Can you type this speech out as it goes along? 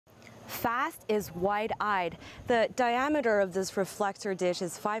FAST is wide-eyed. The diameter of this reflector dish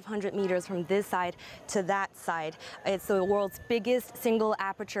is 500 meters from this side to that side. It's the world's biggest single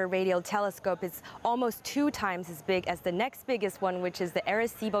aperture radio telescope. It's almost 2 times as big as the next biggest one, which is the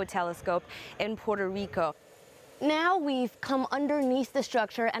Arecibo telescope in Puerto Rico. Now we've come underneath the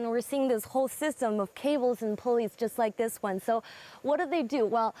structure and we're seeing this whole system of cables and pulleys just like this one. So what do?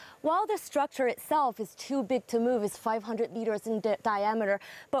 Well, while the structure itself is too big to move, it's 500 meters in diameter,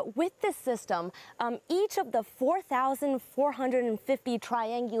 but with this system, each of the 4,450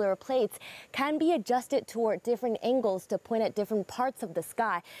 triangular plates can be adjusted toward different angles to point at different parts of the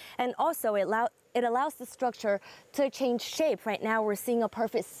sky. And also it allows the structure to change shape. Right now we're seeing a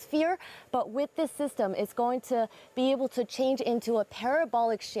perfect sphere, but with this system it's going to be able to change into a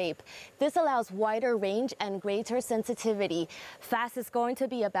parabolic shape. This allows wider range and greater sensitivity. FAST is going to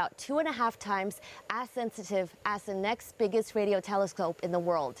be about 2.5 times as sensitive as the next biggest radio telescope in the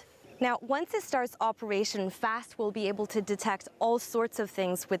world. Now, once it starts operation, FAST will be able to detect all sorts of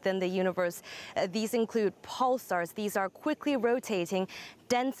things within the universe. These include pulsars. These are quickly rotating,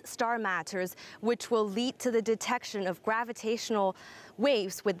 dense star matters, which will lead to the detection of gravitational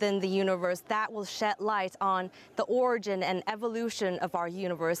waves within the universe that will shed light on the origin and evolution of our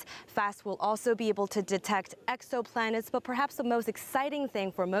universe. FAST will also be able to detect exoplanets, but perhaps the most exciting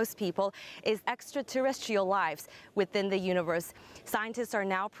thing for most people is extraterrestrial lives within the universe. Scientists are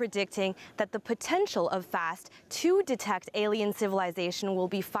now predicting that the potential of FAST to detect alien civilization will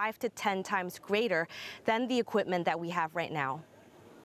be 5 to 10 times greater than the equipment that we have right now.